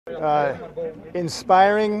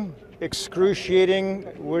Inspiring, excruciating.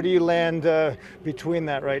 Where do you land between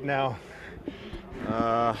that right now?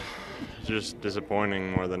 Just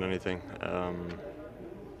disappointing more than anything.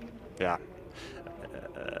 Yeah.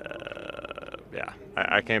 Yeah.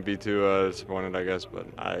 I can't be too disappointed, I guess, but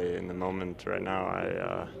in the moment right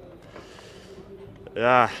now,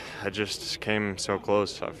 I just came so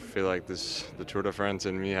close. I feel like the Tour de France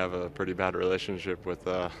and me have a pretty bad relationship with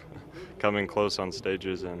coming close on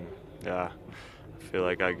stages, and yeah, I feel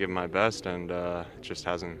like I give my best, and it just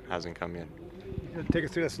hasn't come yet. Take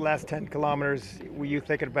us through this last 10 kilometers. Were you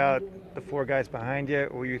thinking about the four guys behind you,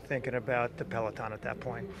 or were you thinking about the peloton at that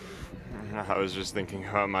point? I was just thinking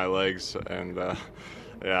about my legs and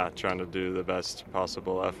trying to do the best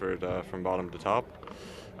possible effort from bottom to top.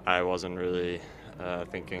 I wasn't really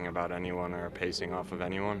thinking about anyone or pacing off of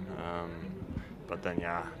anyone. But then,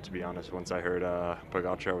 to be honest, once I heard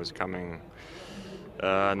Pogacar was coming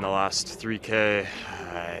in the last 3K,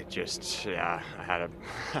 I had a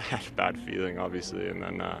bad feeling, obviously. And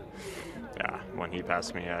then, when he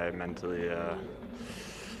passed me, I mentally,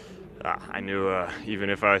 I knew even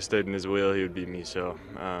if I stayed in his wheel, he would beat me. So,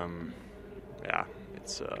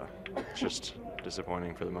 it's just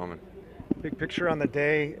disappointing for the moment. Big picture on the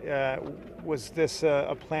day, was this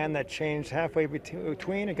a plan that changed halfway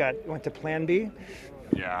between? It went to plan B?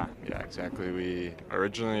 Yeah, exactly. We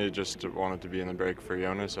originally just wanted to be in the break for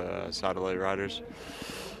Jonas, satellite riders.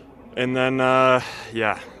 And then,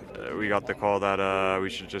 we got the call that we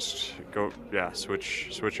should just go,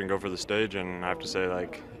 switch and go for the stage. And I have to say,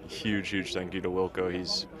 like, huge thank you to Wilco.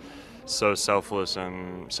 He's so selfless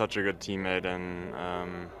and such a good teammate,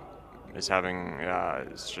 and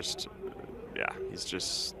he's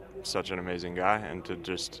just such an amazing guy. And to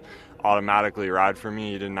just automatically ride for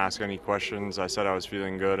me, he didn't ask any questions. I said I was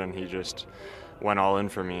feeling good, and he just went all in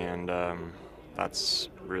for me, and that's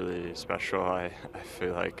really special. I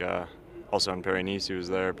feel like also in Paris-Nice, he was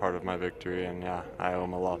there, part of my victory, and I owe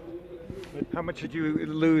him a lot. How much did you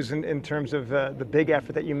lose in terms of the big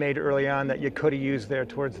effort that you made early on that you could have used there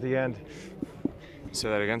towards the end? Say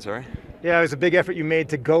that again, sorry? Yeah, it was a big effort you made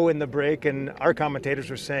to go in the break, and our commentators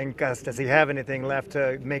were saying, Gus, does he have anything left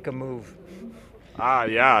to make a move?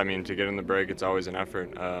 I mean, to get in the break, it's always an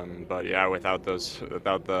effort. But without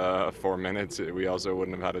the 4 minutes, we also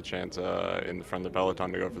wouldn't have had a chance in the front of the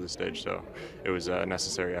peloton to go for the stage. So it was a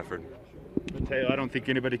necessary effort. Matteo, I don't think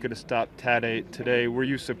anybody could have stopped Tadej today. Were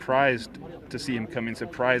you surprised to see him coming?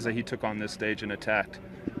 Surprised that he took on this stage and attacked?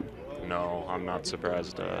 No, I'm not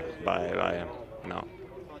surprised by him. No.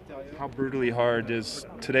 How brutally hard is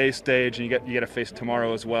today's stage, and you get to face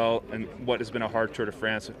tomorrow as well, and what has been a hard Tour de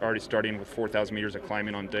France, already starting with 4,000 meters of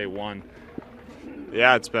climbing on day one?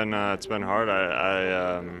 Yeah, it's been hard.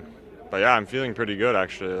 But I'm feeling pretty good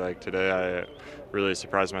actually. Like today, I really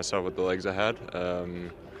surprised myself with the legs I had. I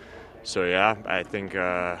think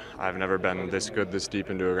I've never been this good this deep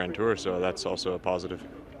into a Grand Tour, so that's also a positive.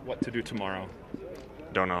 What to do tomorrow?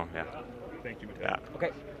 Don't know. Yeah. Thank you, Matteo. Yeah. Okay.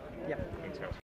 Yeah. Thanks, guys.